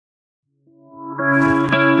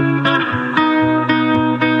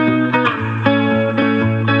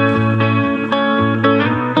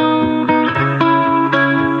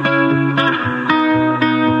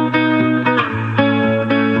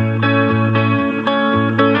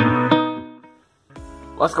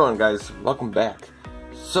What's going on, guys? Welcome back.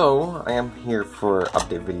 So, I am here for an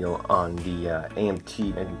update video on the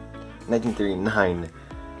AMT 1939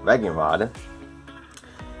 wagon rod.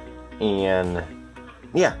 And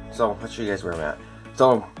yeah, so let's show you guys where I'm at.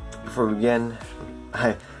 So, before we begin,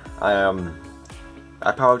 I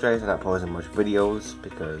apologize for not posting much videos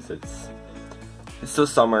because it's still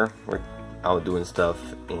summer. We're out doing stuff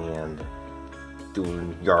and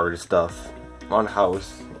doing yard stuff on the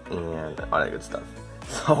house and all that good stuff.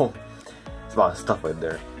 So it's a lot of stuff right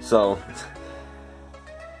there. So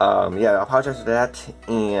yeah, I apologize for that,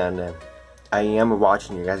 and I am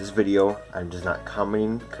watching your guys' video. I'm just not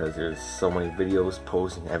commenting because there's so many videos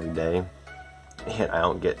posting every day, and I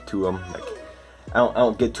don't get to them. Like I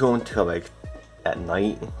don't get to them until like at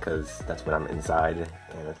night because that's when I'm inside,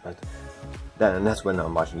 and that's when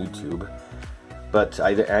I'm watching YouTube. But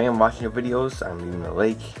I am watching your videos. I'm leaving the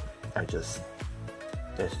lake.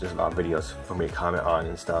 There's just a lot of videos for me to comment on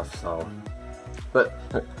and stuff. So, but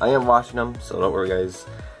I am watching them, so don't worry, guys.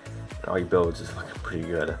 All your builds is looking pretty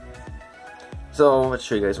good. So let's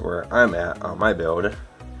show you guys where I'm at on my build,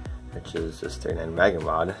 which is this 39 wagon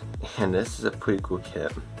rod, and this is a pretty cool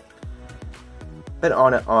kit. Been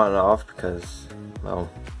on and off because,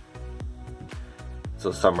 well,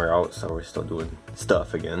 it's summer out, so we're still doing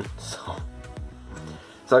stuff again. So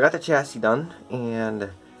I got the chassis done,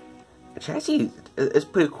 and the chassis is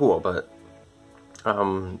pretty cool, but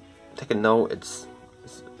take a note, it's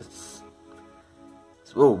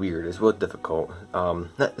a little weird. It's a little difficult.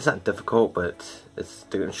 It's not difficult, but it's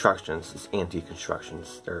the instructions. It's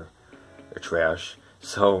anti-constructions. They're trash.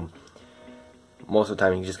 So most of the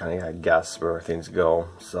time you just kind of gotta guess where things go.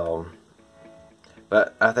 So,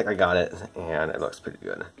 but I think I got it, and it looks pretty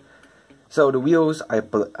good. So the wheels, I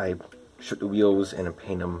shoot the wheels and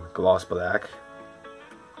paint them gloss black.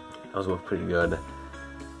 Those look pretty good.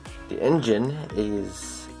 The engine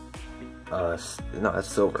is no, that's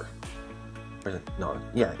silver. No,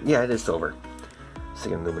 yeah, it is silver. It's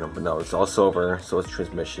like aluminum, but no, it's all silver. So it's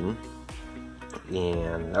transmission,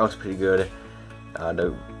 and that looks pretty good.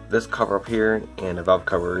 This cover up here and the valve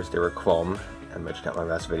covers, they were chrome. I mentioned that in my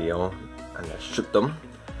last video, and I stripped them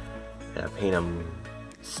and I paint them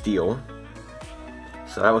steel.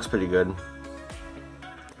 So that looks pretty good.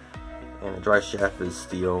 And the dry shaft is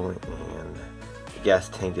steel, and the gas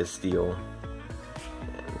tank is steel.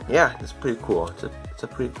 And yeah, it's pretty cool. It's a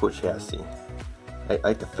pretty cool chassis. I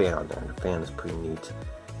like the fan on there. The fan is pretty neat.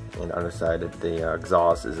 And the other side, the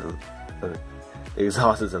exhaust is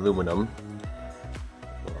aluminum.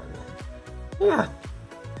 And yeah,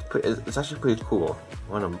 it's actually pretty cool.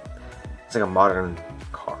 It's like a modern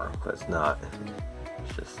car, but it's not.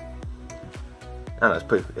 It's just, I don't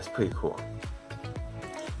know. It's pretty cool.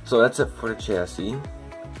 So that's it for the chassis,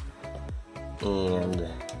 and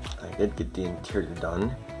I did get the interior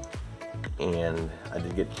done, and I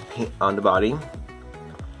did get paint on the body.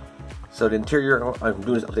 So the interior, I'm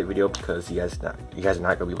doing this update video because you guys are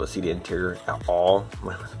not gonna be able to see the interior at all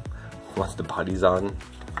once the body's on.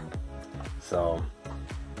 So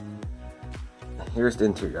here's the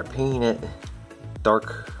interior. I painted it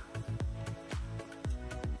dark.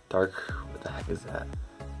 What the heck is that?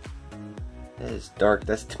 It is dark.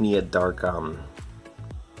 That's to me a dark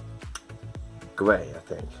gray, I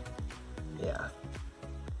think. Yeah.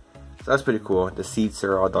 So that's pretty cool. The seats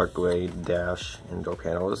are all dark gray, dash and door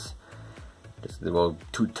panels. Just a little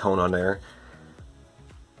two-tone on there.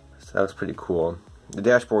 So that was pretty cool. The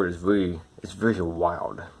dashboard is very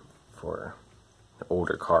wild for an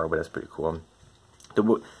older car, but that's pretty cool.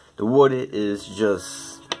 The wood is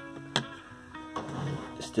just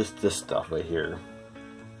this stuff right here.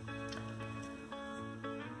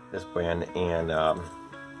 This brand, and I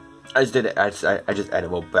just added a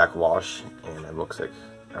little backwash, and it looks like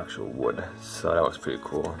actual wood, so that looks pretty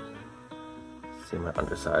cool. See my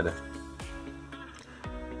underside.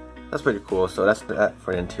 That's pretty cool. So that's that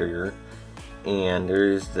for the interior, and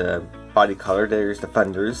there's the body color. There's the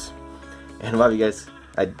fenders, and a lot of you guys,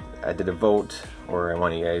 I did a vote, or I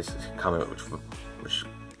want you guys to comment which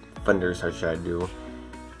fenders I should do,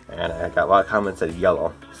 and I got a lot of comments that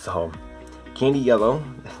yellow. So candy yellow.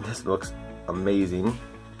 This looks amazing.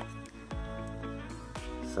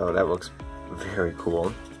 So that looks very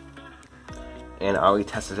cool. And I already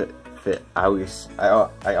tested it fit. I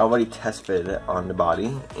already test fitted it on the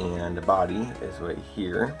body, and the body is right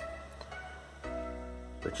here,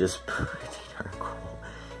 which is pretty darn cool.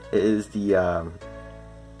 It is the I'm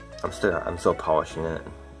still polishing it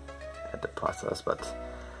at the process, but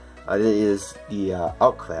it is the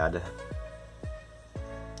Outclad.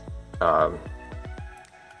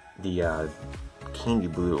 The candy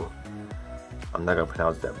blue. I'm not gonna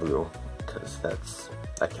pronounce that blue. because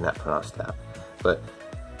I cannot pronounce that. But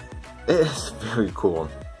it is very cool.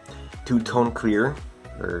 Two-tone clear,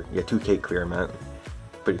 or yeah, 2K clear I meant.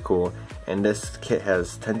 Pretty cool. And this kit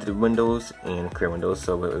has tinted windows and clear windows,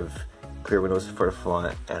 so with clear windows for the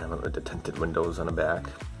front and with the tinted windows on the back.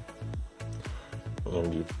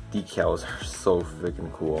 And the decals are so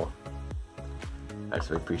freaking cool. I just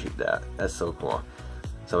really appreciate that. That's so cool.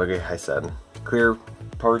 So like I said, clear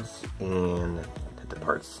parts and tinted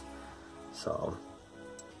parts. So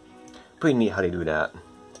pretty neat how they do that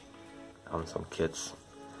on some kits.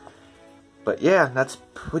 But yeah, that's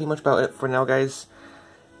pretty much about it for now, guys.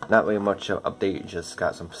 Not really much of an update, just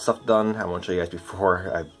got some stuff done. I won't show you guys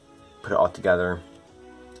before I put it all together.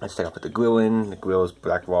 I just put the grill in. The grill is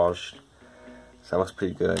black washed, so that looks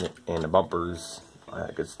pretty good. And the bumpers, all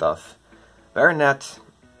that good stuff. But other than that,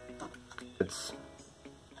 it's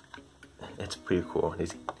pretty cool.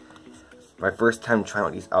 These my first time trying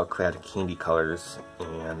out these Outclad candy colors,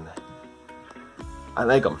 and I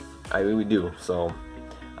like them. I really do. So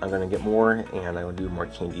I'm gonna get more, and I will do more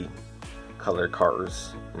candy color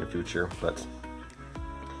cars in the future. But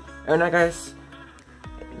other than that, guys,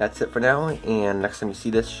 that's it for now. And next time you see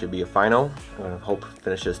this should be a final. I'm gonna hope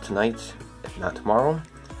finish this tonight, if not tomorrow.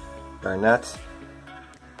 Other than that,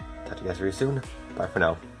 talk to you guys very soon. Bye for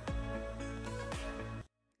now.